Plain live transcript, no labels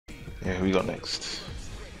Okay, who we got next?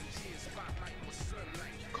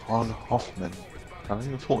 Karl Huffman. I haven't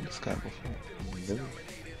even fought this guy before. No.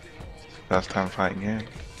 First time fighting him.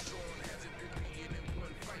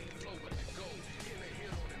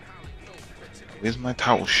 Where's my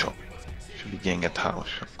title shot? Should be getting a title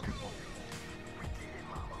shot. Come on.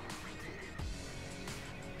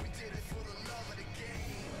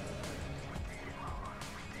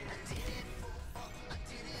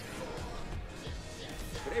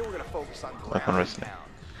 Today we're gonna focus on Back on wrestling.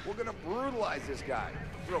 We're gonna brutalize this guy.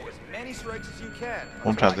 Throw as many strikes as you can.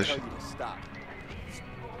 Home transition. I tell you to stop.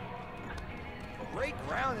 Great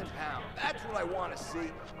ground and pound. That's what I want to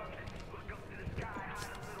see.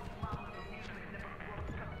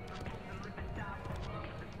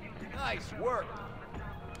 Nice work.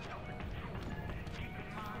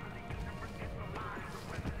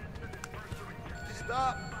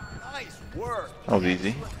 Stop. Nice work. That was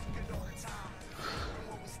easy.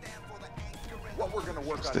 What we're gonna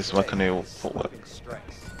work on This today Macaneo is footwork. slipping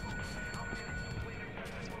strikes.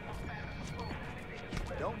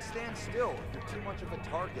 Don't stand still. You're too much of a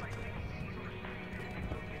target.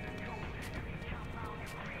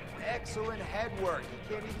 Excellent head work.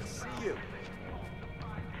 He can't even see you.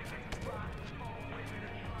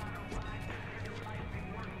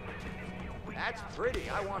 That's pretty.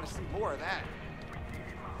 I want to see more of that.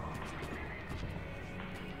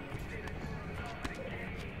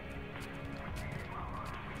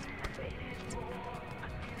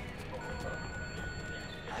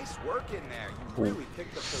 Nice work in there. You really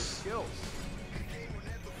picked up those skills.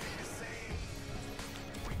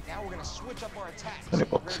 Now we're going to switch up our attacks. We're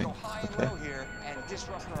going to go high and low here and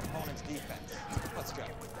disrupt our opponent's defense. Let's go.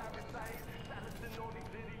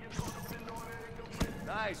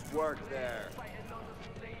 Nice work there.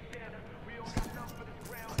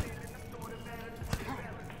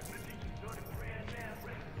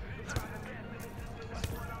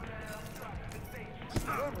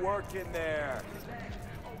 Good work in there.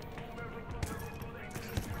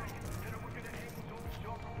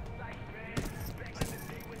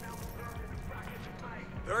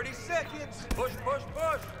 "30 seconds. Push, push,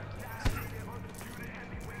 push."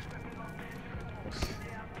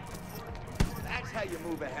 That's how you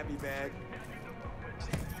move a heavy bag.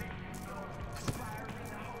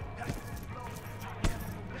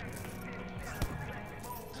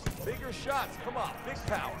 Bigger shots. Come on, big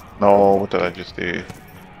power. No, what did I just do?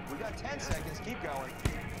 We got 10 seconds. Keep going.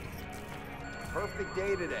 Perfect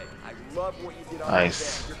day today. I love what you did on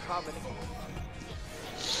Nice. that bag. You're combination.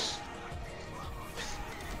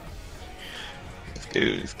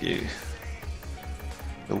 Let's go.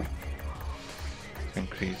 Oh.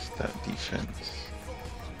 Increase that defense.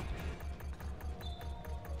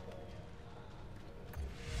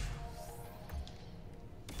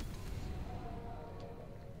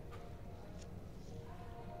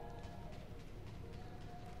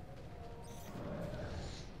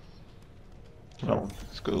 Oh,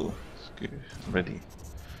 let's go. I'm ready.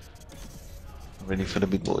 I'm ready for the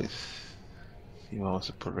big boys. See how was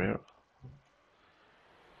a Pereira.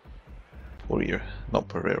 Poirier, not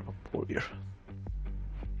Pereira, Poirier.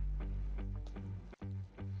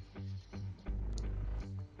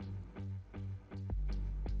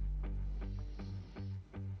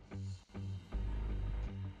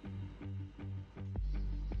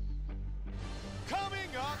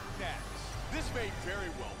 Coming up next, this may very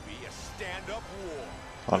well be a stand-up war.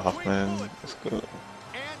 Karl Huffman, let's go.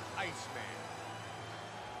 And Iceman.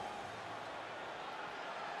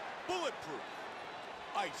 Bulletproof.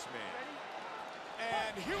 Iceman.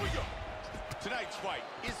 And here we go. Tonight's fight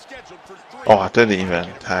is scheduled for 3. Oh, I didn't even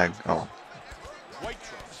tag. Oh. White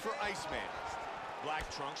trunks for Iceman. Black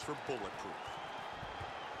trunks for Bulletproof.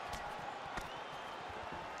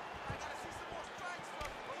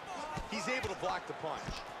 He's able to block the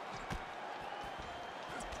punch.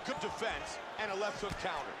 Good defense and a left hook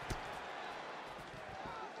counter.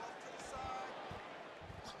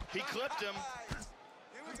 He clipped him.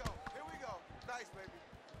 Here we go. Here we go. Nice, baby.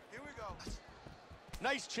 Here we go.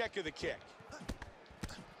 Nice check of the kick.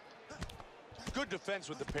 Good defense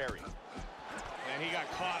with the parry. And he got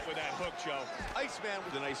caught with that hook, Joe. Iceman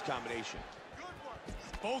with a nice combination.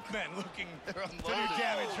 Both men looking to do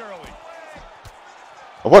damage early.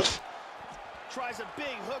 What? Tries a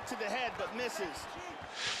big hook to the head, but misses.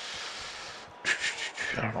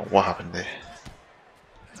 I don't know what happened there.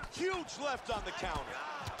 Huge left on the counter.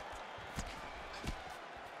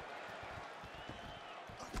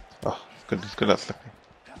 Oh, it's good at slipping.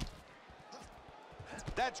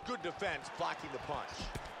 That's good defense, blocking the punch.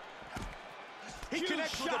 He Huge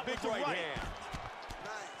connects with a shot big with the right right. hand.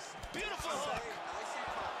 Nice. Beautiful hook.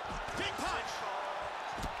 Big punch.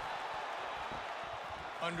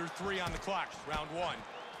 Under 3 on the clock, round 1.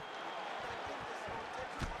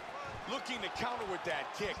 Looking to counter with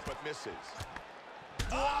that kick, but misses.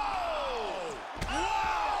 Oh!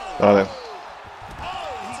 Whoa! Got him.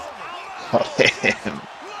 Oh, he's Got him.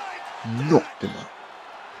 Knocked him out.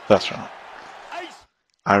 That's right. ice.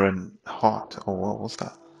 Iron Heart. Oh, what was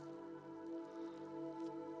that?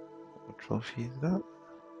 What trophy is that?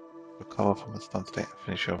 Recover from a stunned state and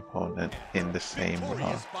finish your opponent in the same round.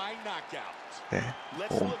 Victorious by knockout. Okay.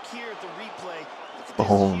 Let's Boom. look here at the replay. Look at this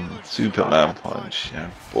Boom. huge Superman strike punch.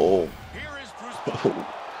 And boom. Here is Bruce Buffer.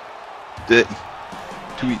 Oh. Dirty.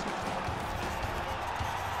 Too easy.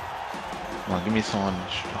 Come on, give me someone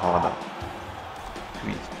harder. Too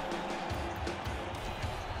easy.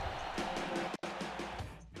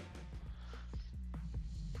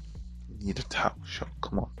 Need a towel shot.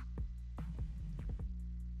 Come on.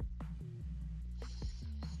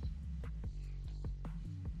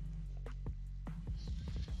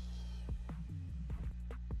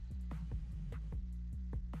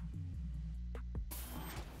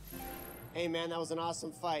 Hey man, that was an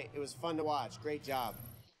awesome fight. It was fun to watch. Great job.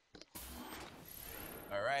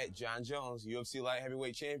 All right, John Jones, UFC light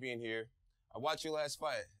heavyweight champion here. I watched your last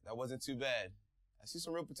fight. That wasn't too bad. I see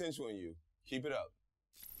some real potential in you. Keep it up.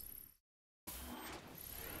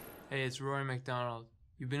 Hey, it's Rory McDonald.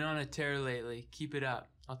 You've been on a tear lately. Keep it up.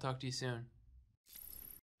 I'll talk to you soon.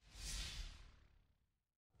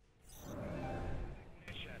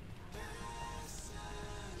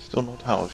 Still no towel